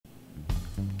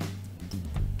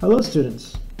Hello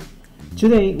students!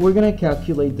 Today we're going to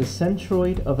calculate the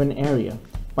centroid of an area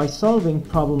by solving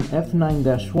problem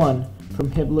F9-1 from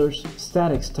Hibbeler's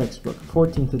Statics textbook,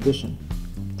 14th edition.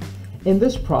 In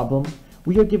this problem,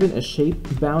 we are given a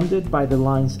shape bounded by the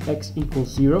lines x equals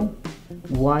 0,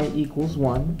 y equals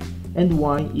 1, and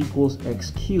y equals x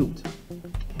cubed.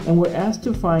 And we're asked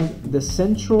to find the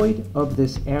centroid of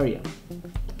this area.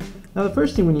 Now the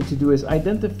first thing we need to do is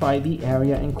identify the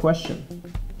area in question.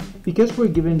 Because we're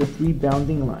given the three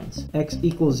bounding lines, x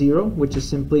equals 0, which is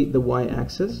simply the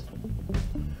y-axis,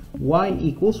 y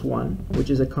equals 1,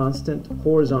 which is a constant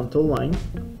horizontal line,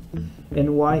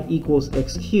 and y equals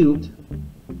x cubed,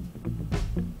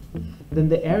 then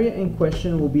the area in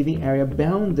question will be the area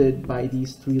bounded by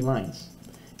these three lines.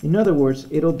 In other words,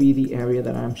 it'll be the area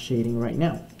that I'm shading right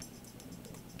now.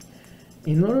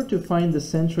 In order to find the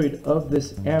centroid of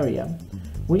this area,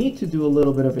 we need to do a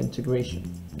little bit of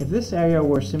integration. If this area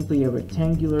were simply a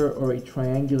rectangular or a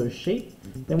triangular shape,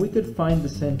 then we could find the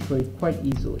centroid quite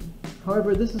easily.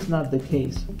 However, this is not the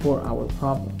case for our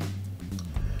problem.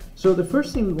 So the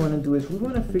first thing we want to do is we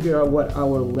want to figure out what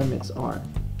our limits are.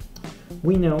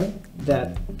 We know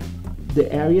that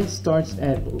the area starts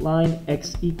at line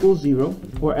x equals 0,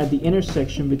 or at the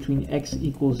intersection between x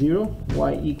equals 0,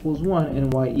 y equals 1,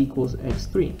 and y equals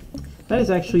x3. That is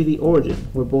actually the origin,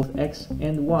 where both x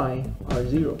and y are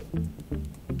 0.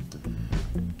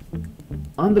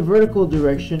 On the vertical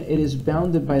direction, it is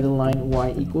bounded by the line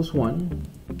y equals 1.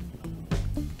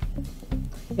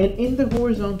 And in the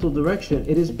horizontal direction,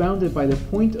 it is bounded by the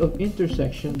point of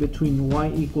intersection between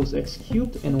y equals x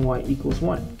cubed and y equals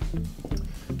 1.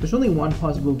 There's only one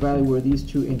possible value where these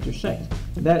two intersect.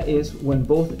 That is when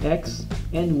both x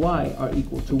and y are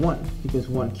equal to 1, because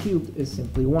 1 cubed is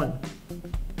simply 1.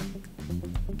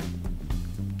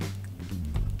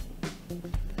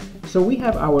 So we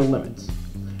have our limits.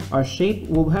 Our shape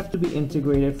will have to be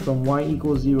integrated from y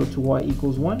equals 0 to y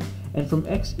equals 1, and from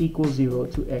x equals 0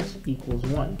 to x equals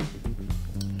 1.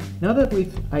 Now that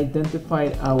we've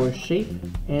identified our shape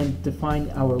and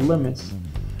defined our limits,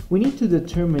 we need to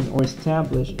determine or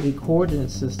establish a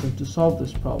coordinate system to solve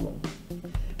this problem.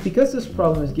 Because this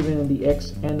problem is given in the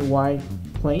x and y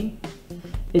plane,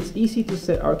 it's easy to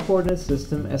set our coordinate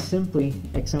system as simply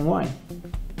x and y.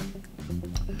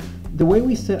 The way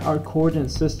we set our coordinate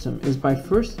system is by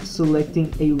first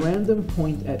selecting a random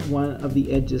point at one of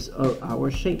the edges of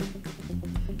our shape.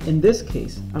 In this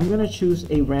case, I'm going to choose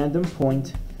a random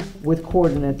point with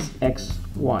coordinates x,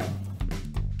 y.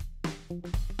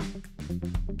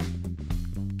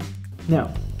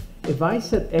 Now, if I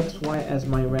set x, y as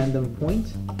my random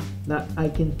point, now I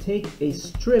can take a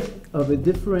strip of a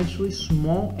differentially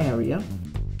small area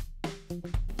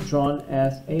drawn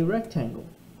as a rectangle.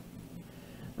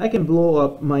 I can blow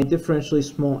up my differentially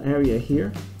small area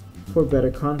here for better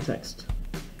context.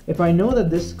 If I know that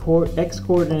this x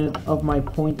coordinate of my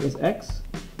point is x,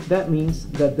 that means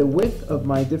that the width of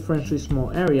my differentially small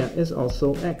area is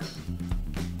also x.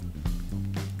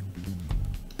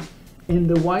 In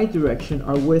the y direction,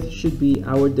 our width should be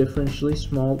our differentially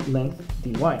small length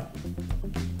dy.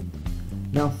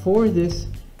 Now for this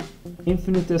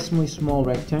infinitesimally small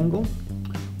rectangle,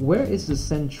 where is the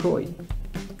centroid?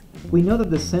 We know that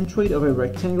the centroid of a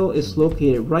rectangle is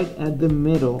located right at the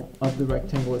middle of the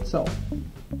rectangle itself.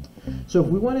 So if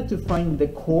we wanted to find the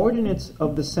coordinates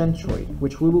of the centroid,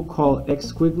 which we will call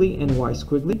x squiggly and y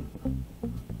squiggly,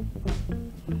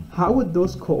 how would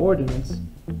those coordinates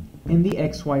in the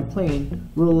xy plane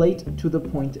relate to the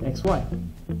point xy?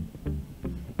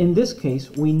 In this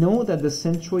case, we know that the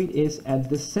centroid is at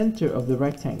the center of the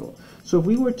rectangle. So if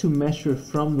we were to measure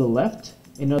from the left,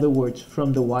 in other words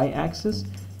from the y-axis,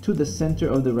 to the center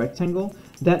of the rectangle,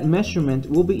 that measurement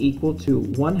will be equal to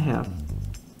 1/2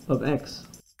 of x.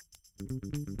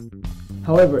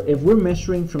 However, if we're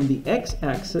measuring from the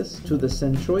x-axis to the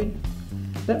centroid,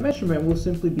 that measurement will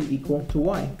simply be equal to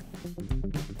y.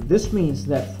 This means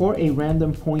that for a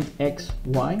random point x,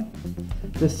 y,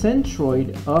 the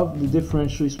centroid of the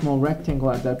differentially small rectangle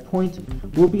at that point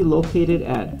will be located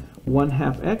at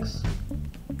 1/2 x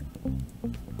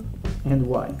and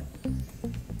y.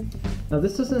 Now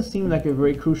this doesn't seem like a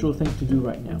very crucial thing to do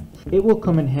right now. It will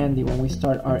come in handy when we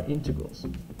start our integrals.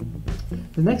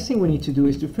 The next thing we need to do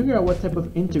is to figure out what type of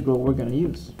integral we're going to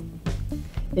use.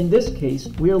 In this case,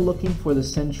 we are looking for the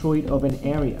centroid of an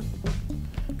area.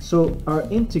 So our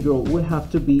integral would have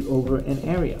to be over an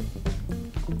area.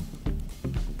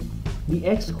 The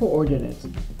x-coordinate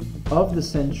of the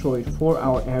centroid for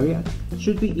our area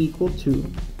should be equal to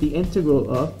the integral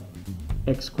of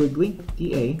x squiggly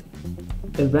dA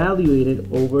evaluated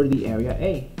over the area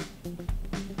A.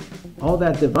 All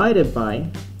that divided by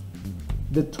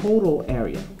the total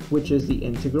area, which is the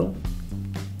integral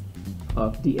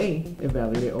of dA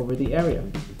evaluated over the area.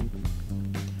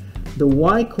 The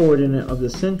y-coordinate of the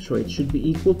centroid should be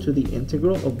equal to the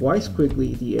integral of y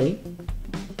squiggly dA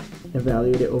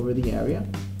evaluated over the area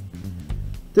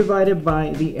divided by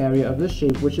the area of the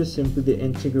shape, which is simply the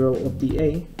integral of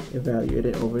dA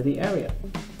evaluated over the area.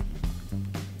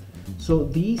 So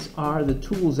these are the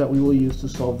tools that we will use to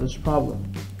solve this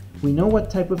problem. We know what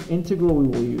type of integral we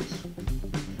will use.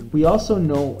 We also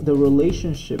know the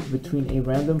relationship between a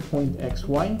random point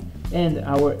xy and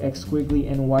our x squiggly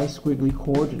and y squiggly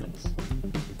coordinates.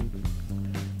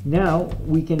 Now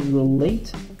we can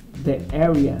relate the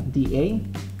area dA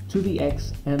to the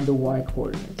x and the y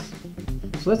coordinates.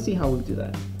 So let's see how we do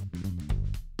that.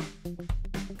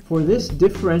 For this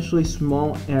differentially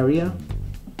small area,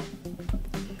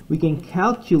 we can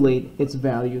calculate its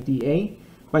value dA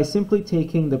by simply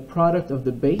taking the product of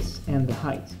the base and the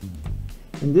height.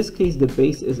 In this case, the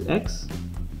base is x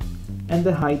and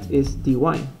the height is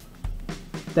dy.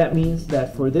 That means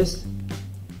that for this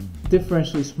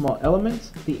differentially small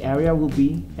element, the area will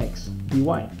be x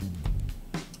dy.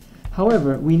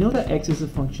 However, we know that x is a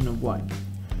function of y.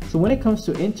 So when it comes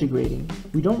to integrating,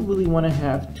 we don't really want to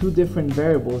have two different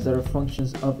variables that are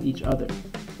functions of each other.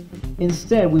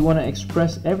 Instead, we want to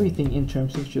express everything in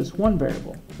terms of just one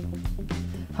variable.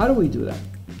 How do we do that?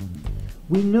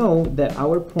 We know that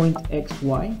our point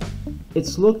xy,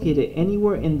 it's located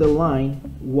anywhere in the line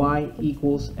y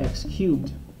equals x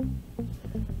cubed.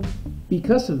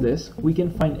 Because of this, we can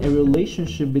find a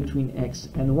relationship between x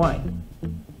and y.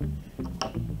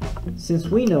 Since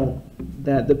we know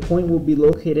that the point will be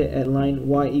located at line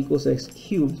y equals x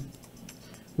cubed,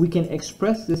 we can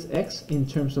express this x in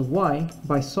terms of y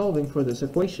by solving for this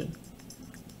equation.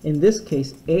 In this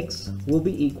case, x will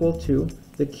be equal to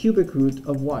the cubic root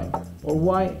of y, or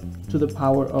y to the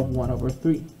power of 1 over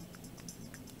 3.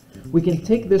 We can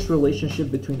take this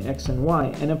relationship between x and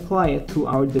y and apply it to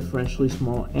our differentially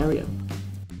small area.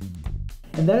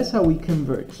 And that is how we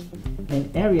convert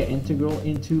an area integral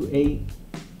into a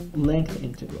length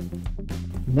integral.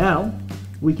 Now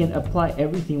we can apply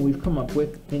everything we've come up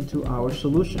with into our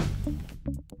solution.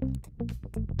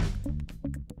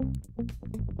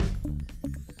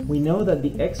 We know that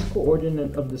the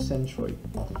x-coordinate of the centroid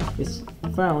is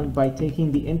found by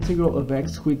taking the integral of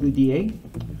x squiggly dA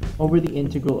over the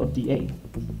integral of dA.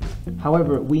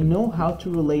 However, we know how to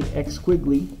relate x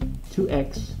squiggly to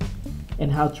x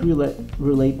and how to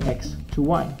relate x to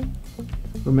y.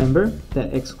 Remember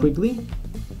that x squiggly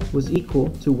was equal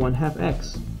to 1/2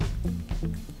 x.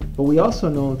 But we also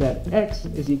know that x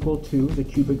is equal to the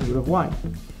cubic root of y.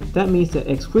 That means that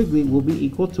x squiggly will be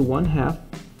equal to 1/2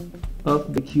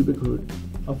 of the cubic root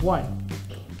of y.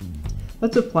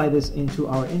 Let's apply this into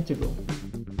our integral.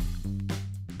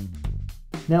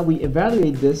 Now we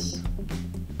evaluate this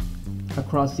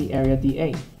across the area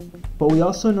dA, but we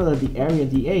also know that the area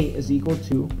dA is equal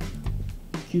to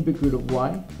cubic root of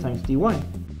y times dy.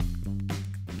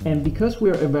 And because we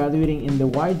are evaluating in the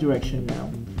y direction now,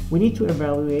 we need to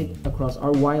evaluate across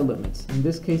our y limits. In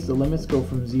this case, the limits go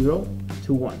from 0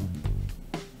 to 1.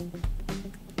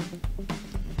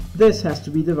 This has to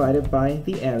be divided by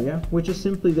the area, which is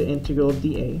simply the integral of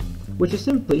dA, which is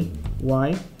simply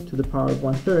y to the power of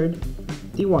 1/3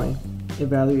 dy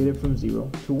evaluated from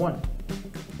 0 to 1.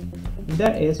 And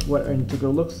that is what our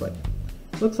integral looks like.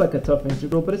 Looks like a tough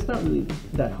integral, but it's not really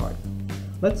that hard.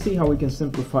 Let's see how we can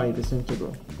simplify this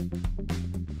integral.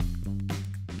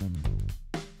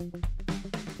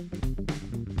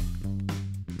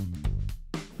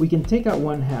 We can take out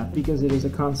 1/2 because it is a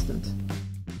constant.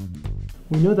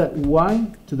 We know that y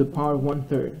to the power of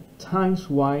 1/3 times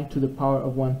y to the power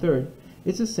of 1/3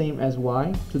 is the same as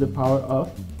y to the power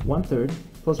of 1/3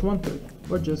 plus 1/3,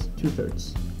 or just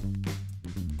 2/3.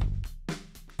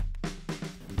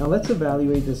 Now let's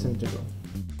evaluate this integral.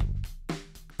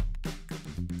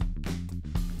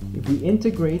 If we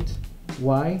integrate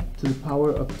y to the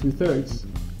power of 2/3,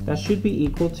 that should be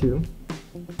equal to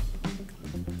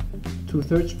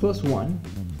 2/3 plus 1,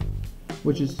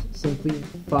 which is simply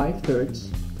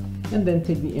 5/3, and then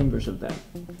take the inverse of that.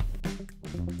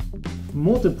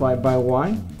 Multiply by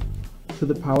y to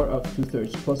the power of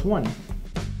 2/3 plus 1.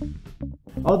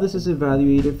 All this is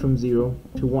evaluated from 0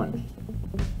 to 1.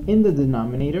 In the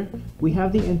denominator, we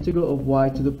have the integral of y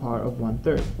to the power of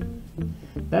 1/3.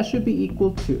 That should be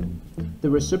equal to the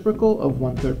reciprocal of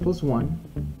 1/3 plus 1,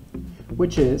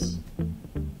 which is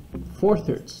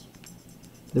 4/3.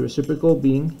 The reciprocal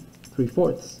being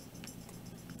 3/4.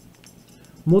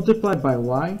 Multiplied by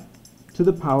y to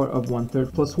the power of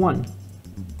 1/3 plus 1.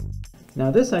 Now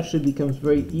this actually becomes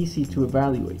very easy to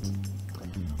evaluate.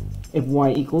 If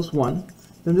y equals 1,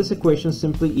 then this equation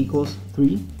simply equals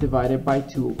 3 divided by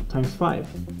 2 times 5,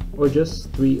 or just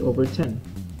 3 over 10.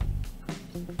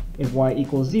 If y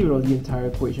equals 0, the entire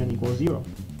equation equals 0.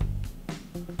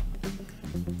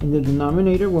 In the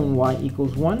denominator, when y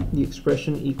equals 1, the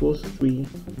expression equals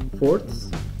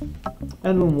 3/4,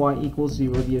 and when y equals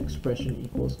 0, the expression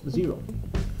equals 0.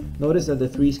 Notice that the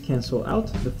 3's cancel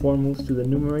out, the 4 moves to the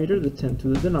numerator, the 10 to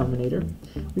the denominator.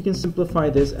 We can simplify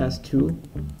this as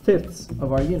 2/5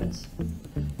 of our units.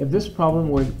 If this problem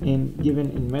were given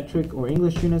in metric or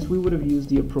English units, we would have used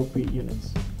the appropriate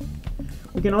units.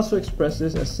 We can also express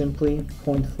this as simply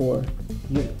 0.4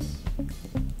 units.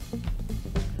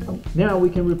 Now we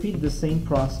can repeat the same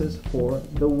process for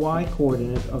the y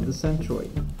coordinate of the centroid.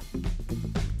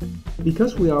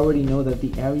 Because we already know that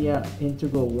the area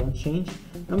integral won't change,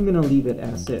 I'm going to leave it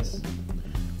as is.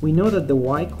 We know that the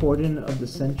y coordinate of the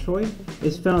centroid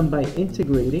is found by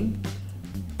integrating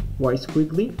y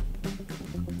squiggly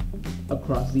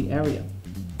across the area.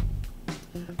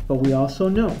 But we also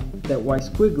know that y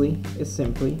squiggly is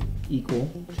simply equal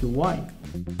to y.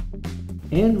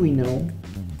 And we know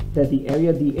that the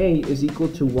area dA is equal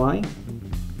to y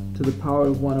to the power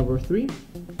of 1 over 3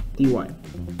 dy.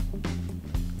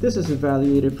 This is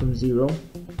evaluated from 0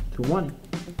 to 1.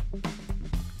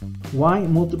 Y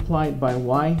multiplied by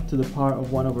y to the power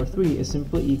of 1 over 3 is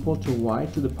simply equal to y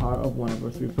to the power of 1 over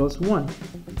 3 plus 1,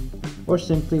 or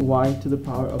simply y to the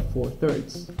power of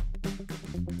 4/3.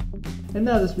 And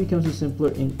now this becomes a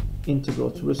simpler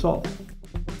integral to resolve.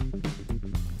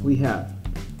 We have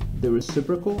the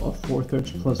reciprocal of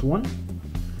 4/3 plus 1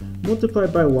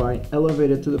 multiplied by y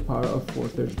elevated to the power of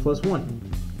 4/3 plus 1,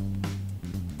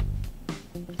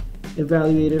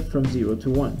 evaluated from 0 to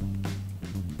 1.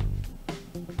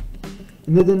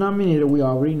 In the denominator, we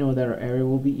already know that our area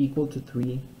will be equal to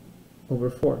 3 over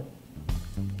 4.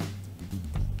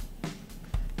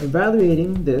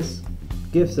 Evaluating this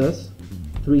gives us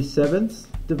 3/7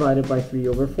 divided by 3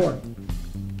 over 4.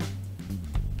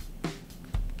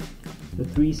 The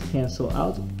 3's cancel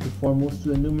out, the 4 moves to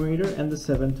the numerator and the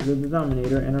 7 to the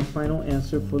denominator, and our final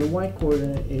answer for the y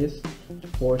coordinate is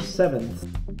 4/7.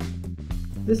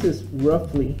 This is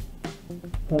roughly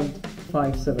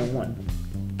 0.571.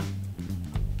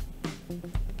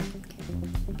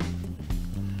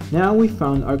 Now we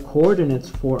found our coordinates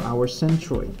for our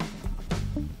centroid.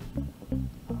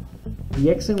 The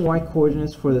x and y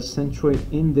coordinates for the centroid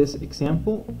in this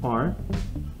example are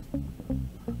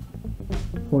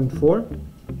 0.4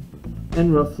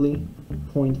 and roughly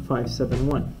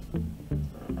 0.571.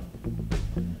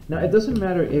 Now it doesn't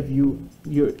matter if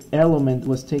your element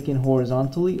was taken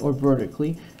horizontally or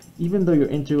vertically. Even though your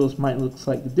integrals might look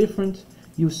slightly different,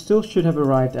 you still should have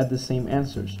arrived at the same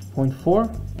answers, 0.4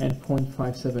 and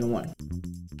 0.571.